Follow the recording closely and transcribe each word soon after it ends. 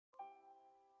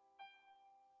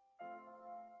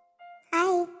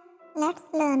Let's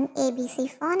learn ABC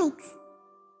phonics.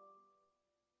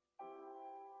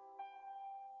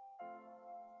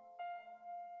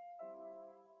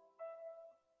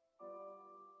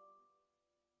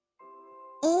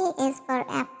 A is for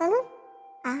apple,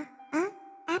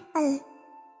 apple.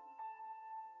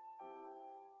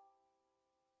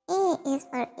 A is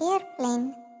for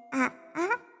airplane,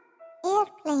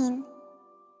 airplane.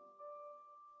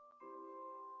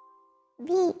 B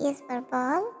is for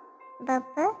ball,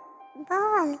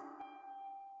 ball.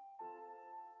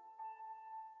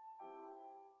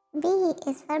 B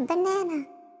is for banana,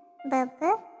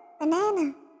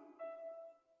 banana.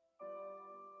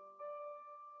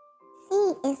 C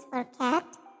is for cat,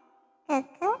 cat.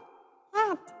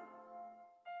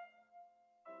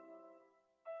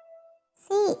 C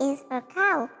is for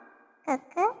cow,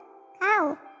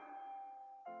 cow.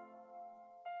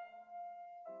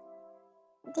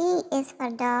 D is for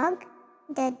dog,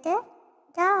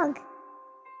 dog.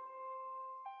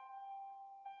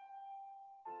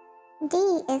 D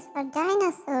is for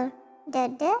dinosaur,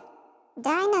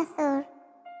 dinosaur.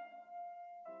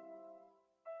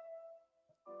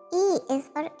 E is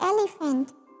for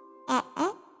elephant,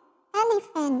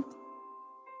 elephant.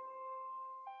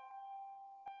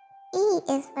 E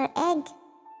is for egg,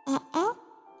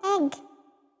 egg.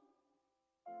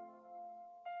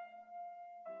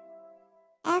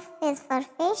 F is for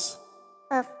fish,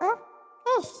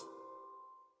 fish.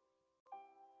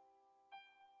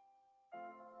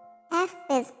 F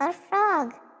is for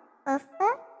frog,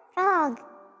 frog.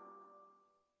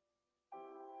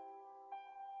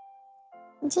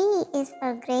 G is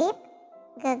for grape,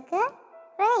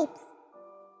 grapes.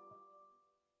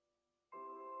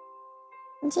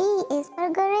 G is for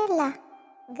gorilla,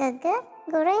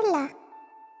 gorilla.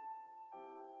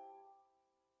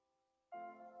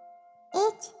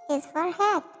 H is for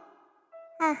hat,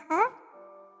 hat.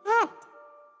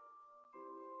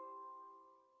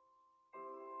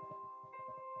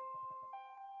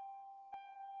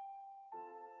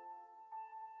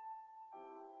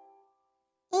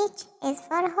 H is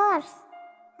for horse,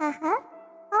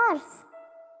 horse.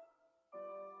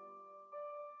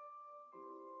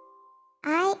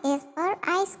 I is for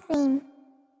ice cream,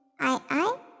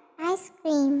 ice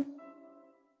cream.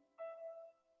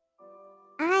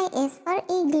 I is for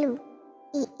igloo,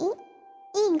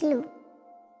 igloo.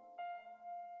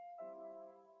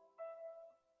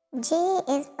 J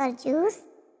is for juice,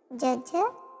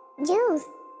 juice.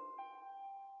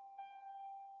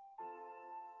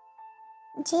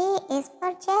 J is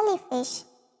for jellyfish,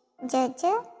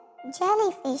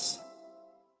 jellyfish.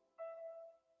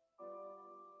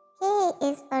 K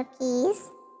is for keys,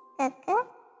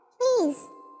 keys.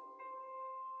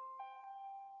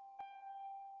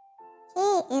 K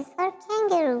is for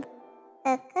kangaroo,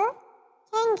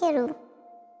 kangaroo.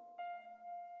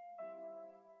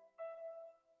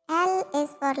 L is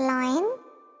for lion,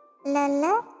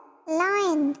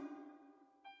 lion.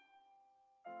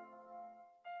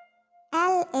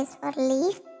 L is for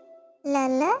leaf,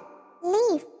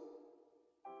 leaf.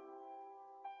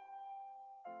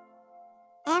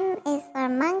 M is for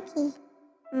monkey,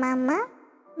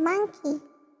 monkey.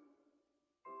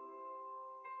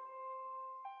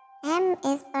 M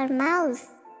is for mouse,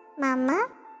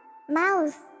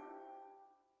 mouse.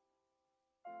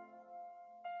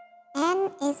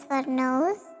 N is for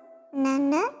nose,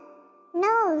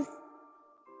 nose.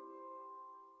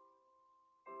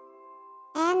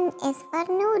 N is for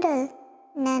noodle,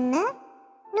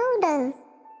 noodles.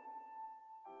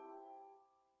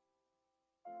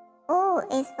 O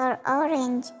is for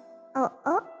orange,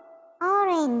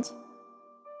 orange.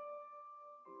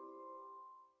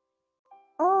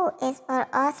 O is for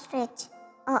ostrich,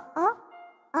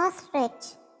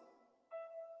 ostrich.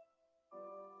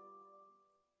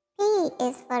 P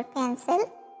is for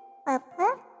pencil,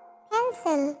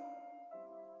 pencil.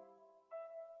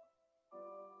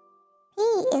 P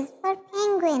is for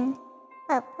penguin,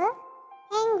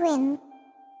 penguin.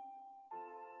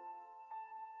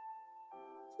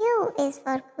 Q is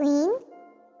for queen,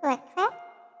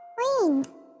 queen.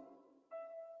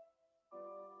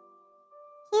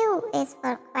 Q is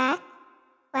for quack,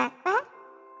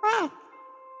 quack.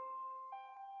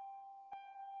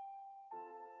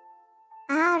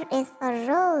 R is for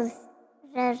rose,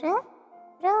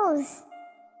 rose.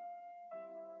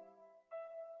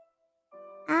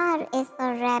 R is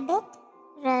for rabbit,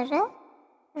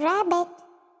 rabbit.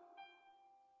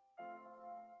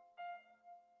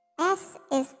 S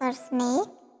is for snake,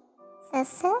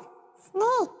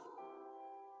 snake.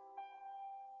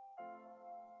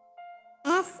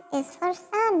 S is for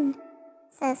sun,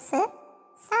 sun.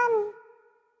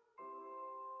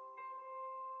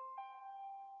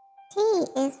 T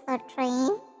is for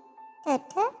train,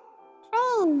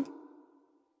 train.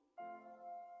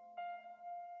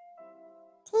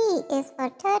 T is for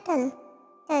turtle,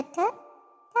 turtle.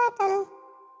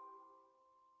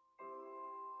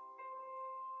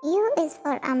 U is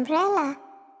for umbrella,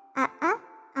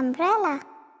 umbrella.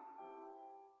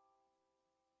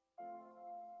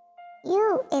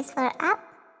 U is for up,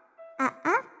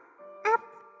 up.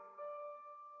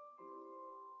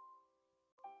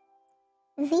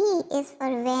 V is for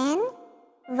van,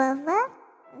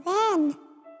 van.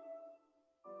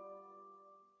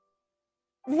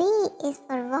 V is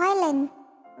for violin,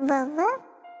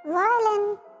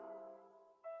 violin.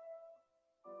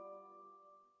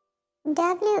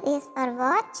 W is for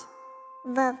watch,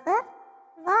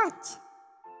 watch.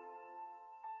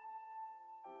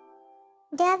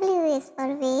 W is for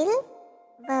wheel,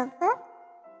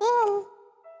 wheel.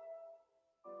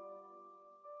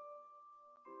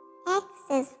 X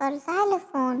is for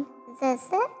xylophone,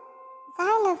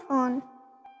 xylophone.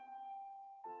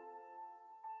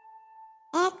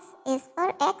 X is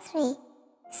for X-ray,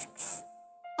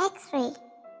 X-ray.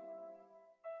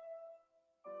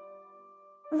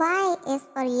 Y is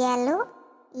for yellow,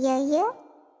 yellow.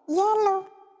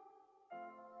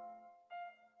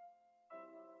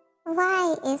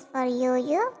 Y is for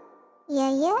yo-yo,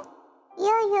 yo-yo.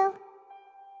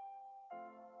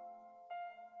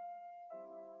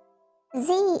 Z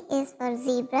is for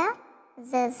zebra,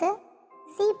 zebra.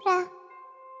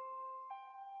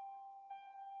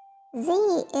 Z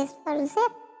is for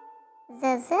zip,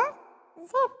 zip.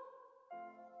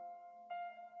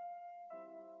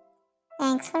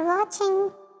 Thanks for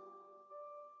watching.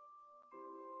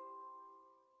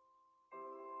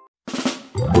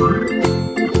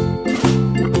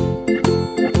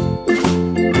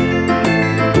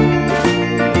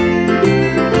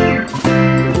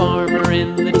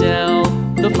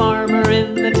 The farmer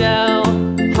in the dell.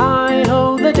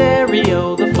 Hi-ho, the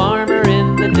dairy-o, the farmer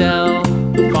in the dell.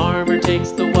 The farmer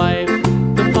takes the wife,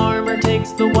 the farmer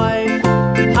takes the wife.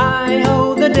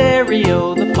 Hi-ho, the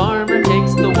dairy-o, the farmer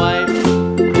takes the wife.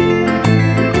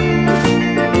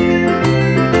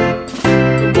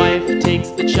 The wife takes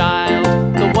the child,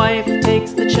 the wife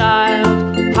takes the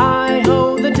child.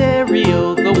 Hi-ho, the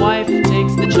dairy-o, the wife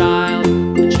takes the child.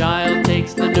 The child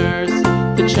takes the nurse,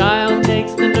 the child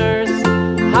takes the nurse.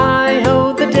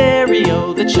 Hi-ho, the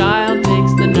dairy-o, the child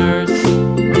takes the nurse.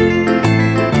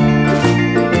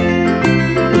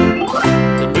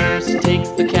 The nurse takes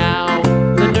the cow,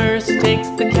 the nurse takes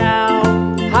the cow.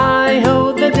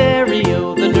 Hi-ho, the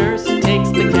dairy-o, the nurse takes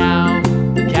the cow.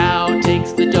 The cow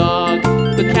takes the dog,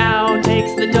 the cow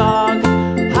takes the dog.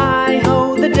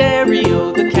 Hi-ho, the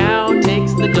dairy-o, the cow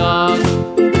takes the dog.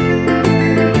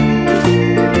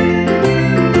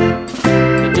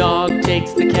 The dog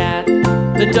takes the cat,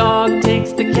 the dog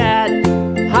takes the cat.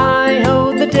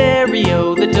 Hi-ho, the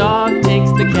dairy-o, the dog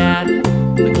takes the cat.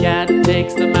 The cat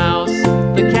takes the mouse,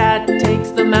 the cat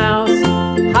takes the mouse.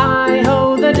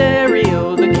 Hi-ho, the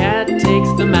dairy-o, the cat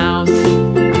takes the mouse.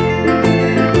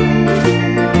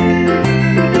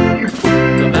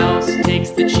 The mouse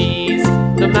takes the cheese,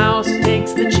 the mouse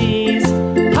takes the cheese.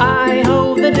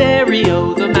 Hi-ho, the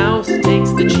dairy-o, the mouse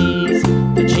takes the cheese.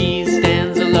 The cheese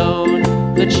stands alone,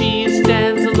 the cheese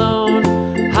stands alone.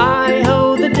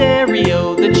 Hi-ho, the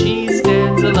dairy-o, the cheese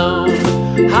stands alone.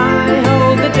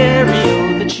 Hi-ho, the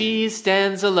dairy-o, the cheese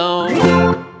stands alone.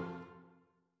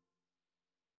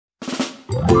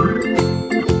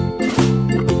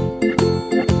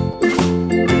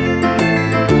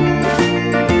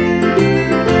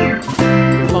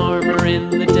 The farmer in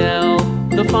the dell,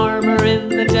 the farmer in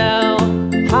the dell.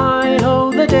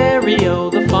 Hi-ho, the dairy-o,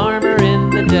 the farmer in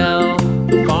the dell.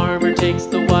 The farmer takes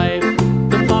the wife,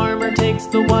 the farmer takes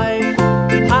the wife.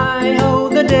 Hi-ho,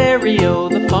 the dairy-o,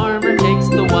 the farmer takes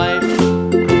the wife.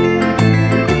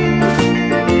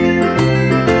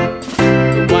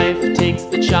 The wife takes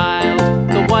the child,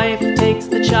 the wife takes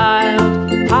the child.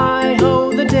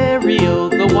 Hi-ho, the dairy-o,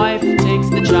 the wife takes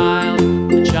the child.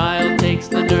 The child takes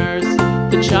the nurse,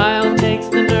 the child takes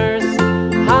the nurse.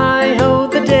 Hi-ho,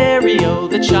 the dairy-o,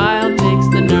 the child takes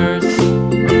the nurse.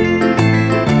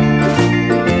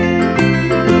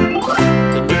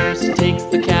 The nurse takes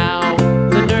the cow,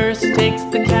 the nurse takes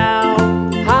the cow.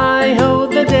 Hi-ho,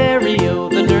 the dairy-o,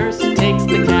 the nurse takes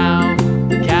the cow.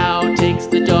 The cow takes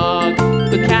the dog,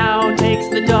 the cow takes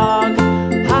the dog.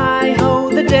 Hi-ho,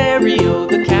 the dairy-o,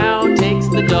 the cow takes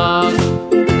the dog.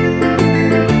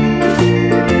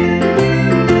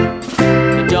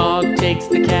 The dog takes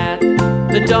the cat,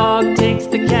 the dog takes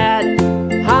the cat.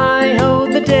 Hi-ho,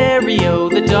 the dairy-o,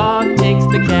 the dog takes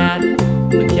the cat.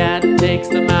 The cat takes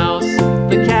the mouse,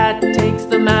 the cat takes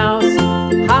the mouse.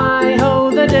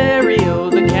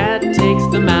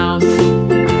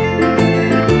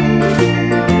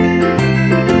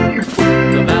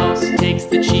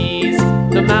 the cheese,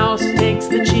 the mouse takes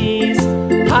the cheese.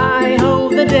 Hi-ho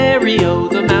the dairy-o,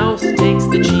 the mouse takes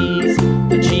the cheese.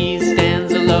 The cheese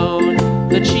stands alone,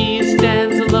 the cheese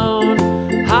stands alone.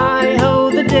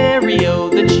 Hi-ho the dairy-o,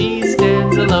 the cheese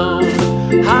stands alone.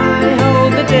 Hi-ho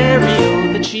the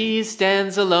dairy-o, the cheese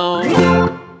stands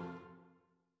alone.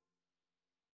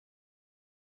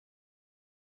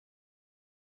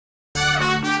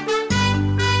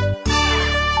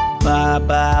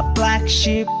 Baba, black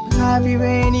sheep, have you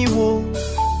any wool?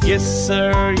 Yes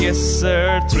sir,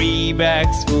 3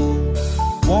 bags full.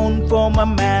 One for my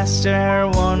master,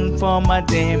 one for my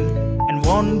dame, and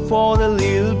one for the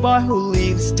little boy who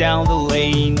lives down the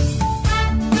lane.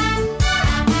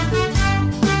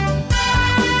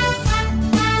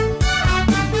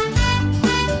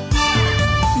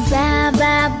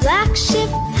 Baba, black sheep,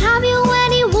 have you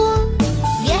any wool?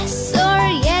 Yes sir,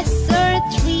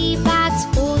 3 bags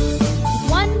full.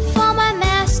 One for my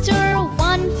master,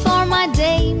 one for my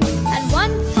dame, and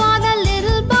one for the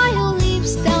little boy who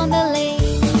lives down the lane.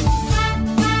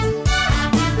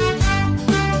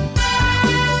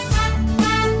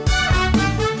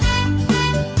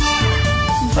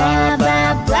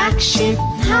 Baba, black sheep,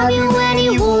 have you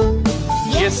any wool?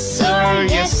 Yes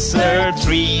sir,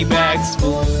 3 bags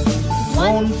full.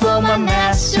 One for my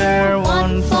master,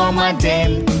 one for my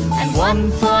dame, and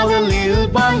one for the little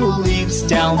boy who lives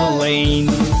down the lane.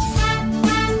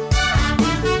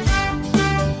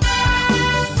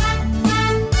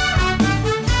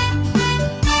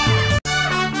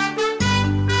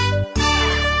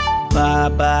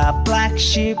 Baba, black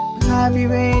sheep, have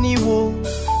you any wool?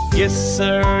 Yes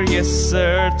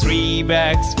sir, 3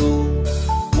 bags full.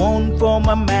 One for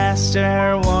my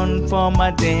master, one for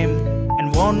my dame,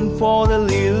 and one for the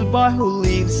little boy who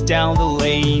lives down the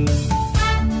lane.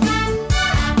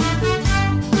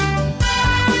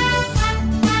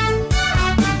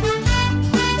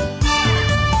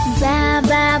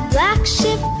 Baba, black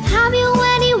sheep, have you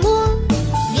any wool?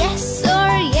 Yes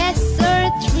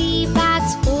sir, 3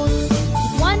 bags full.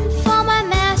 One for my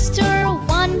master,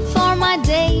 one for my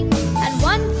dame, and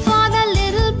one for the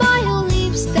little boy who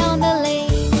lives down the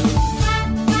lane.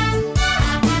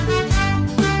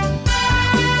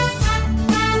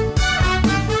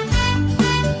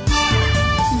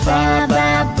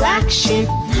 Baba, black sheep,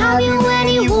 have you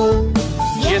any wool?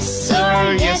 Yes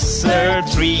sir,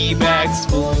 3 bags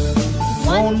full.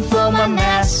 One for my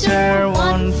master,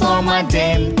 one for my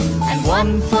dame, and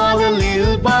one for the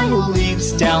little boy who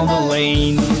lives down the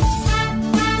lane.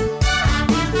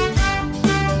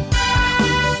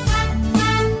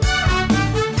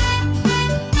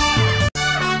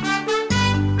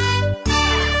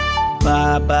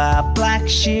 Baba, black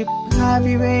sheep, have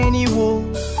you any wool?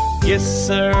 Yes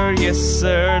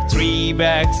sir, 3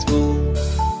 bags full.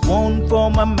 One for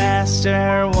my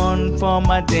master, one for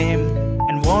my dame,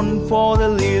 and one for the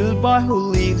little boy who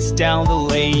lives down the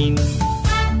lane.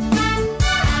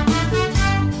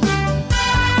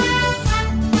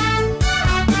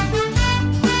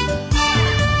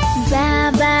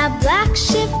 Baba, black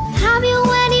sheep, have you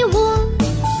any wool?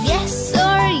 Yes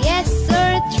sir,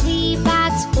 3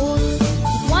 bags full.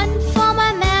 One for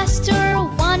my master,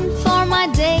 one for my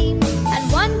dame,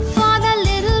 and one for the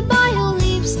little boy who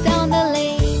lives down the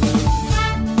lane.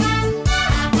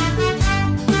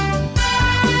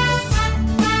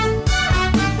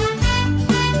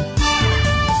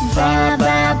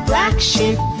 Baba, black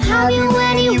sheep, have you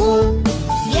any wool?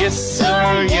 Yes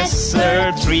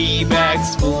sir, 3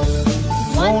 bags full.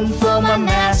 One for my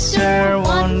master,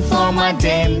 one for my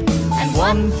dame, and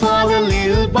one for the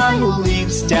little boy who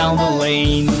lives down the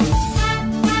lane.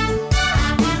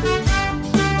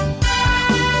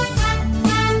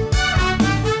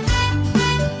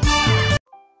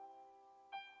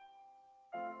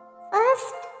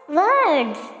 First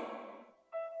words.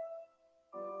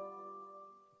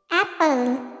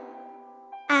 Apple.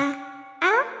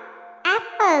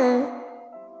 Apple.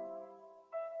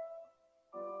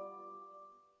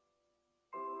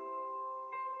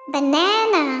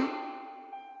 Banana.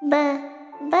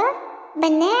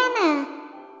 Banana.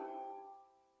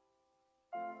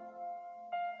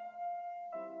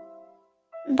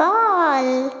 Ball.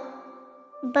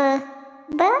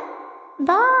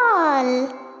 Ball.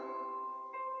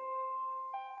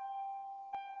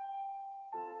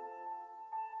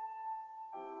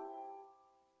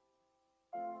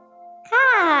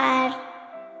 Car.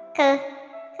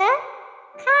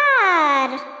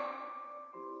 Car.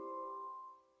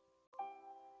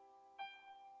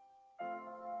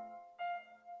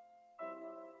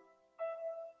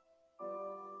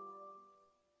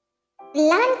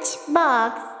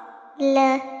 Lunchbox.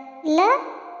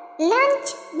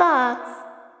 Lunchbox.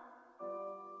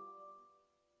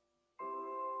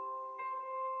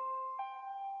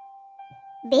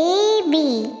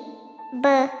 baby, b,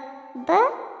 b,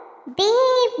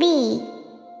 baby.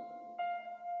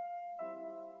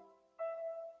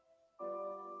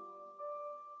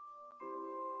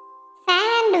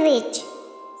 Sandwich,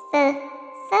 s,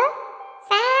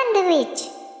 sandwich.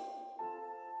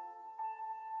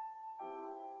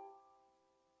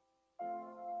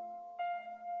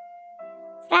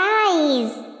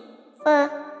 Fries, f,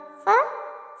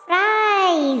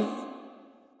 fries.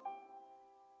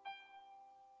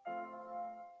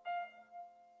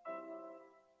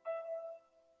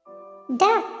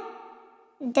 Duck,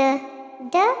 d,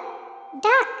 duck.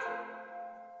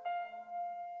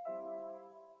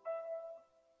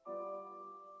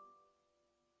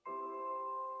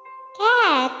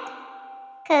 Cat,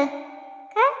 k,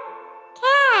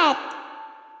 cat.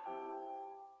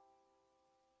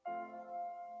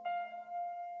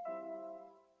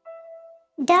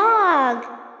 Dog,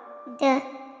 d,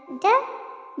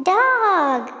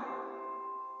 dog.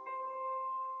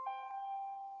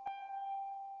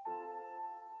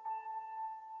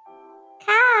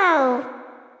 Cow,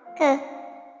 k,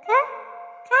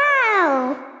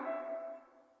 cow.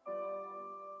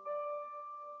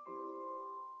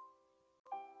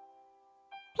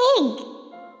 Pig,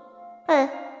 p,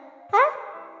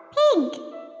 pig.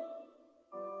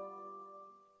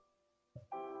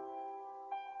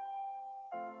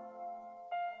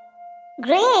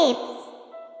 Grapes,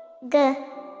 g,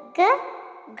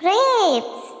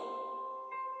 grapes.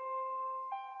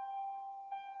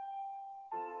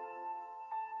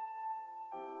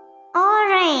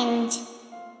 Orange,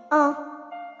 o,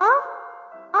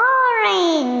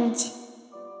 orange.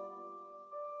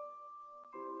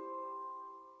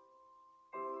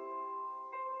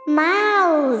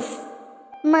 Mouse,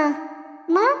 m,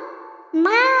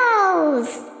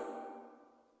 mouse.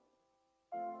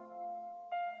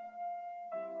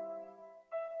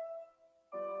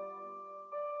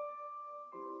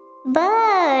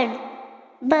 Bird,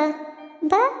 b,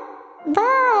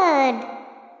 bird.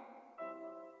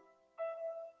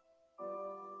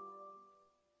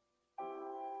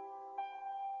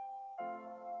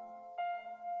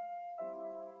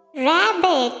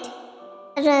 Rabbit,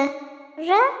 r,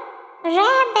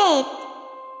 rabbit.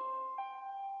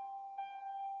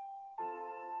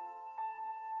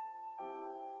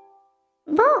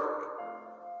 Book,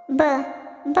 b,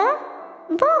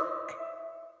 book.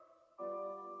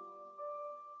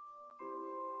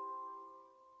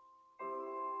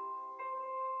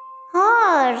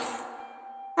 Horse,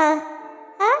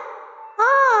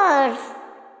 horse.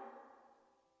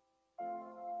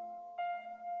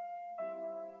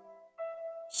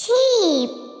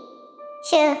 Sheep,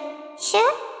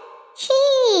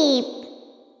 sheep.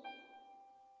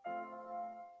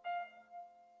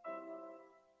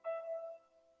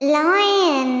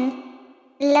 Lion,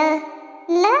 lion.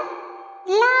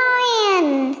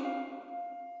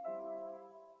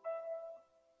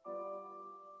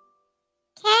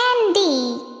 Candy,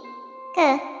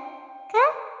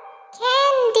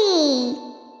 candy.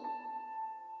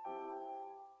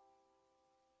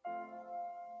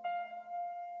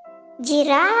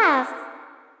 Giraffe,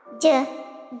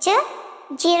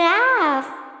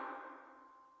 giraffe.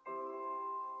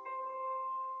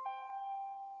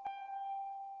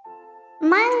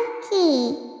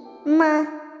 Monkey,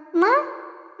 monkey.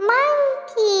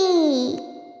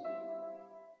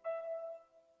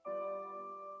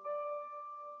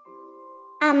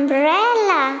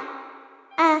 Umbrella,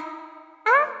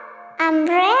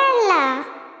 umbrella.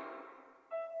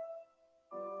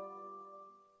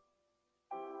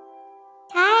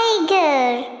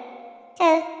 Tiger,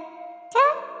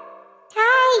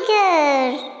 tiger.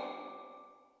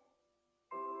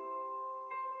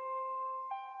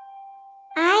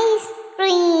 Ice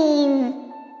cream,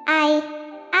 ice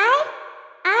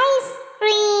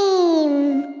cream.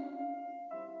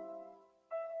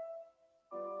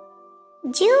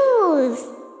 Juice,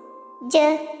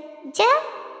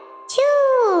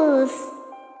 juice.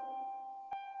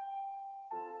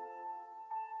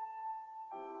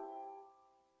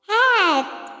 Hat,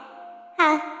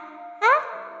 hat.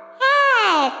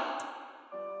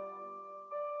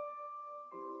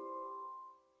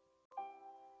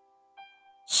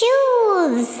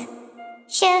 Shoes,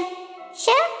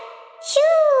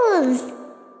 shoes.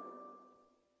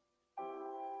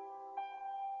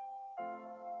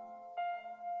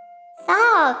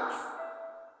 Socks,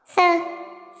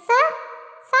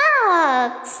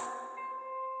 socks.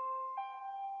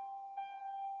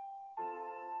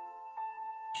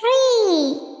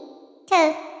 Tree,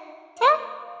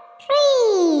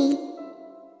 tree.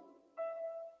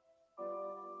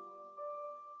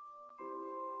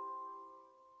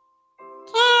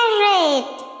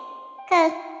 Carrot,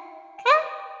 carrot.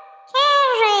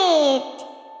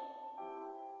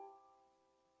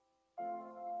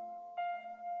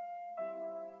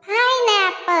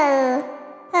 Pineapple.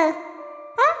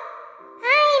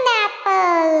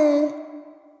 Pineapple.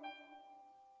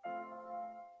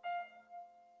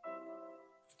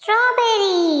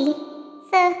 Strawberry.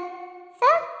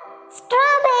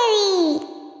 Strawberry.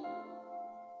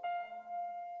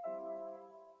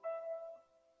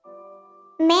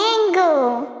 Mango.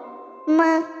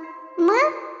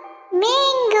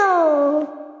 Mango.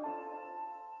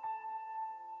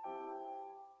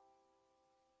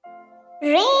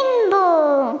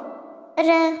 Rainbow.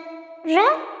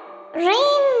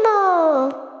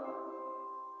 Rainbow.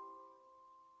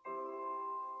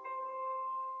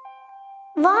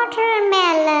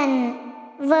 Watermelon.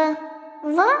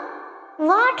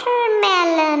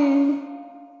 Watermelon.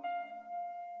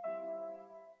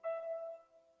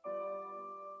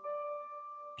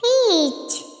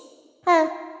 Peach.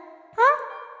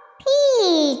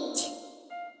 Peach.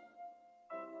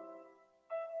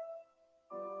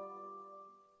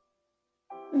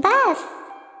 Bus.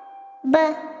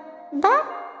 Bus.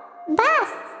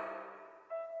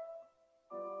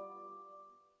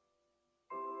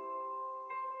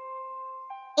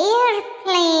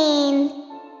 Airplane.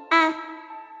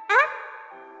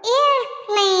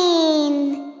 Airplane.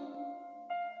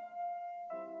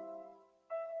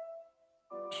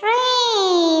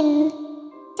 Train.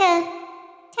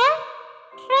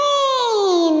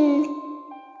 Train.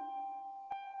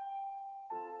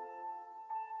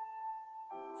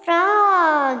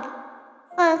 Frog.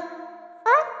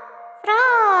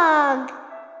 Frog.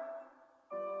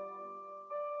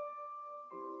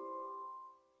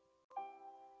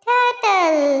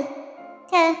 Turtle.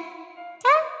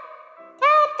 Turtle.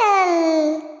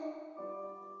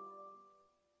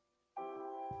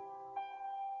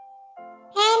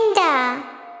 Panda.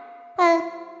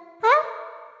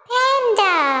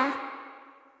 Panda.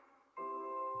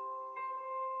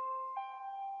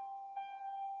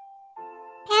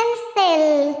 Pencil.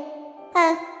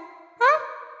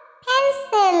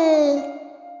 Pencil.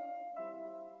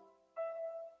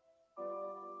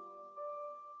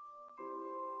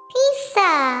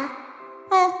 Pizza.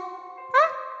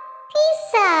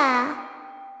 Pizza.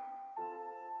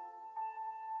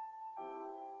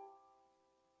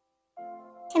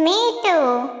 Tomato.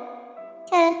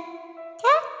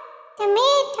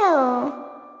 Tomato.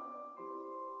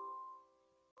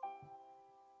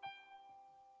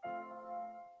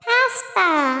 Pasta.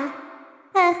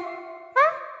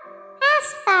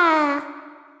 Pasta.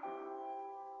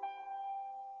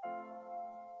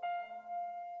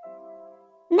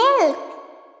 Milk.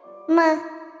 Milk.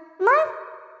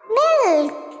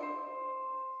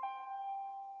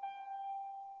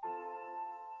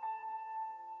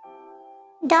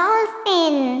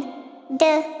 Dolphin.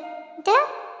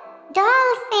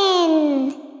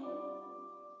 Dolphin.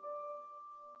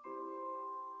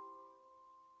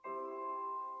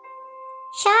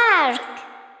 Shark.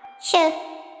 Shark.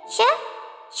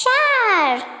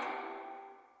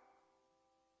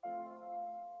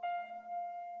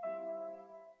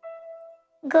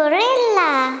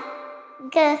 Gorilla.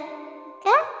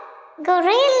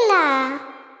 Gorilla.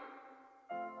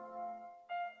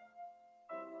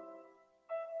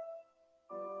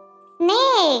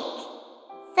 Snake.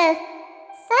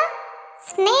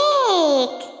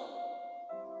 Snake.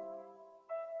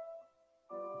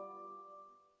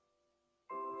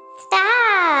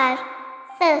 Star.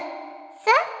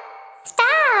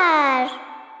 Star.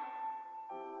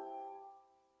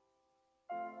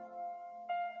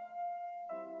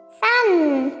 Sun.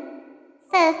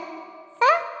 Sun.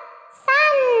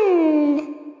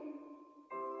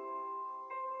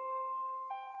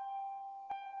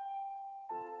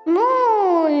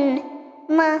 Moon.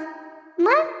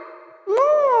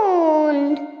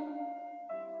 Moon.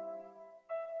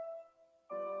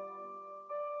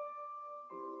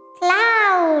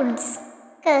 Clouds.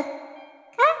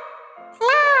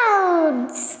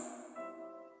 Clouds.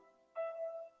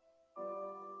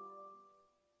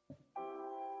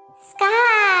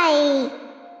 Sky.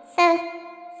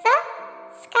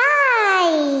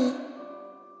 Sky.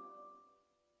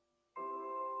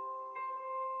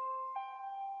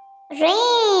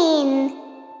 Rain.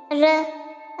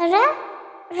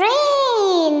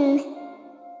 Rain.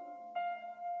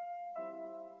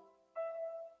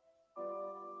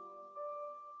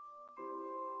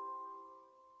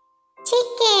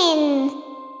 Chicken.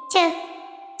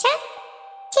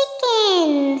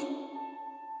 Chicken.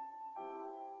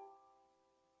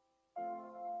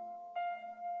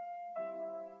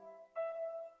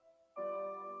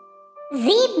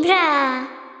 Zebra.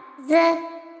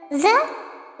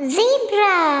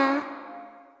 zebra.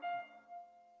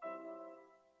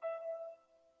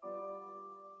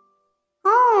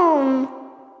 Home,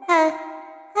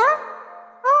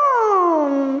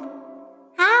 home.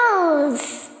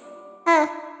 House, house.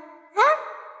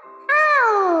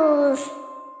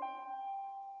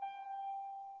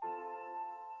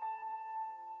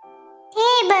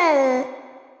 Table,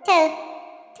 table.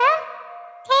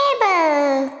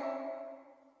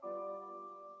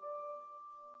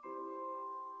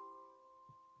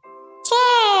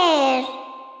 Chair,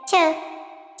 chair.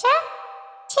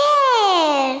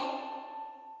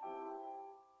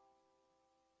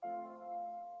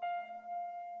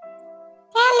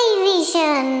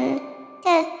 Television,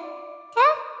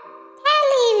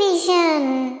 television.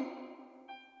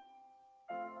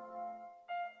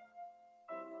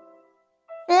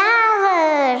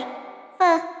 Flower,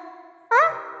 flower.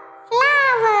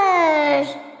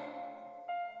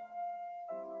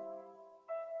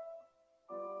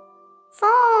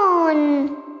 Phone,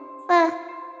 phone.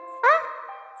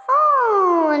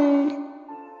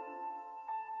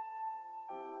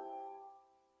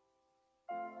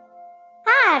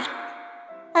 Park,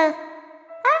 park.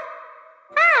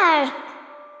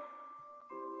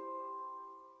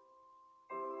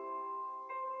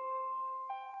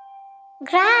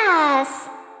 Grass,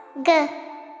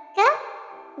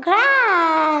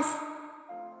 grass.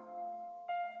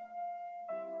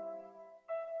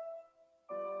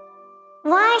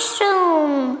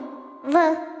 Washroom,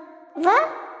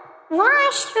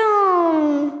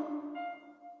 washroom.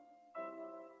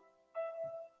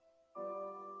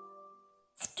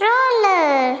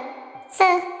 Stroller,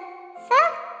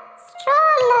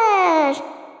 stroller.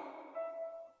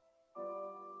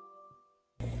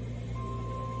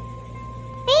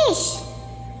 Fish,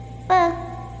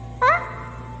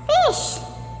 fish.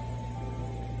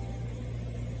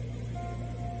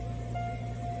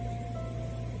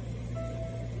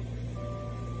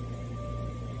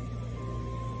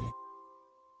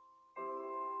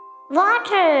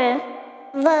 Water,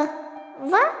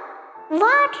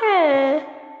 water.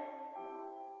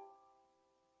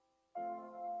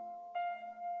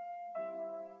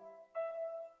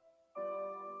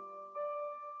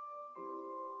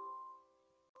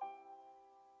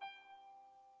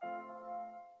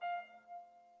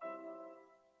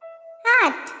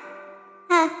 Hat,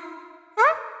 hat.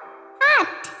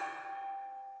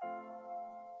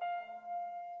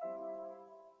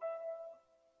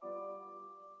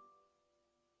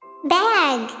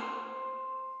 Bag,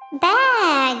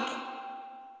 bag.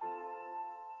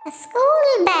 A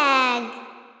school bag.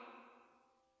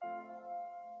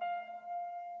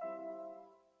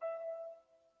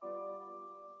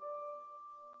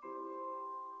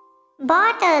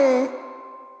 Bottle,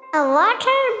 a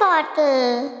water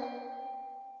bottle.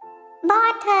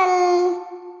 Bottle.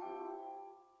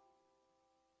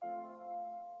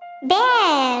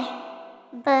 Bear,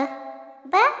 bear.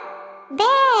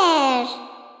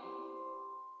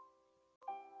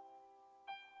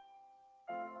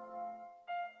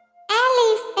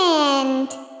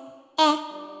 Elephant,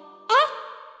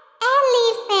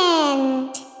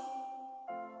 elephant.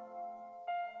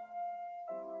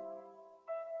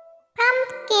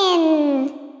 Pumpkin,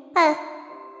 pumpkin.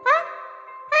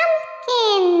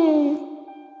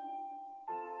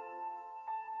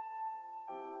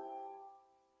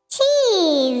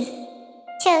 Cheese,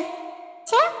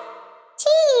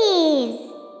 cheese.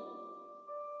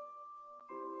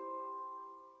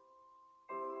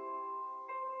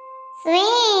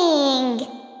 Swing,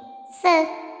 swing.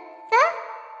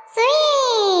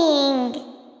 Swing,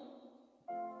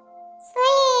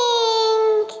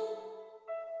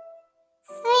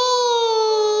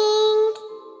 swing.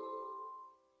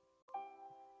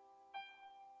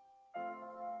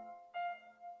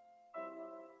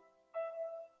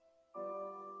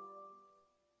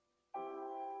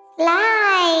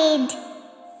 Slide,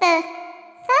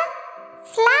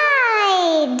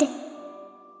 slide.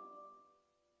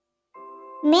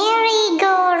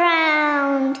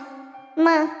 Merry-go-round,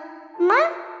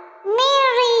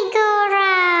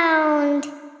 merry-go-round.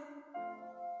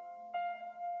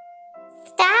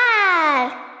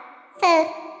 Star, star.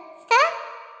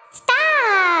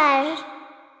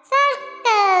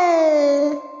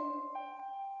 Circle,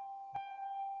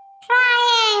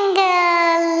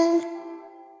 triangle,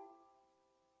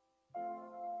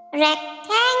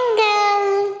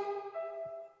 rectangle,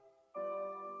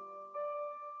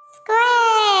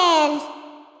 square.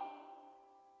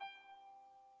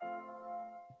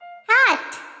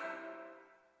 Hat,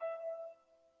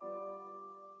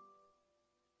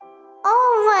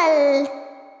 oval,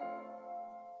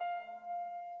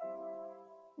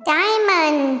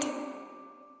 diamond,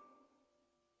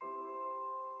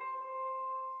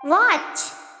 watch.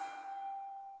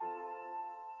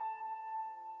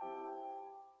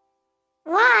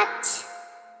 Watch.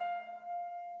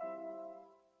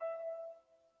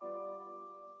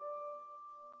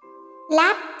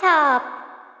 Laptop.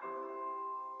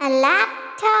 A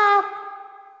laptop.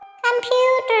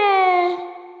 Computer.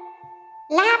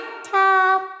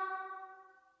 Laptop.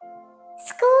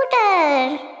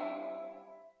 Scooter.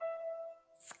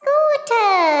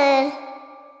 Scooter.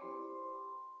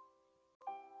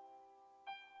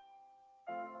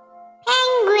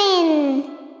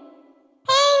 Penguin.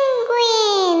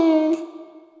 Penguin.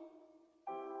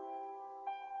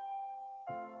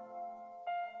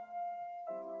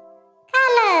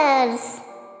 Colors.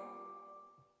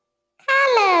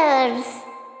 Colors.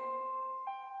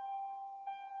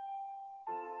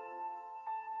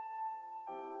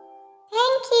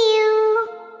 Thank you.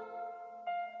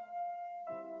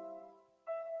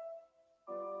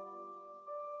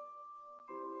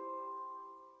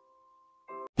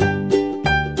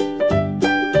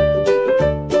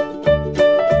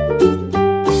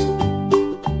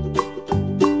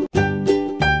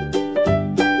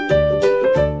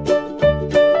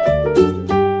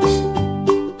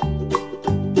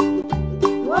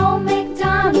 Old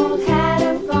MacDonald had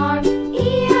a farm,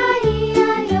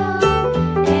 E-I-E-I-O.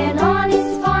 And on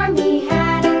his farm he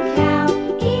had a cow,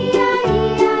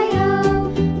 E-I-E-I-O.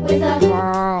 With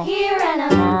a here and a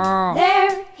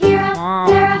there, here a,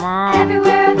 there a,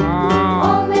 everywhere.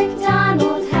 Old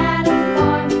MacDonald had a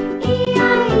farm,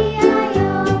 E-I-E-I-O.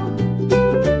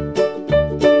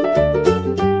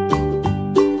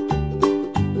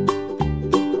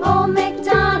 Old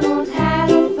MacDonald had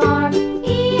a farm,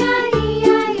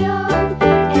 E-I-E-I-O.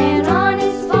 And on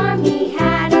his farm he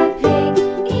had a pig,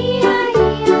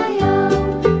 E-I-E-I-O.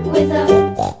 With a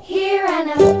here and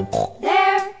a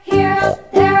there, here a,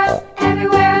 there a,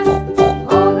 everywhere.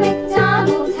 Old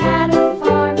MacDonald had a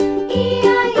farm,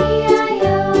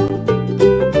 E-I-E-I-O.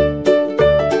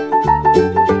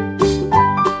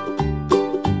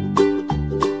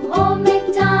 Old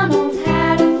MacDonald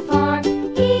had a farm,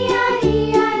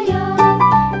 E-I-E-I-O.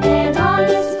 And on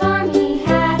his farm he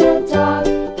had a dog,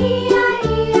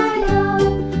 E-I-E-I-O.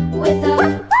 With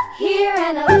a here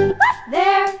and a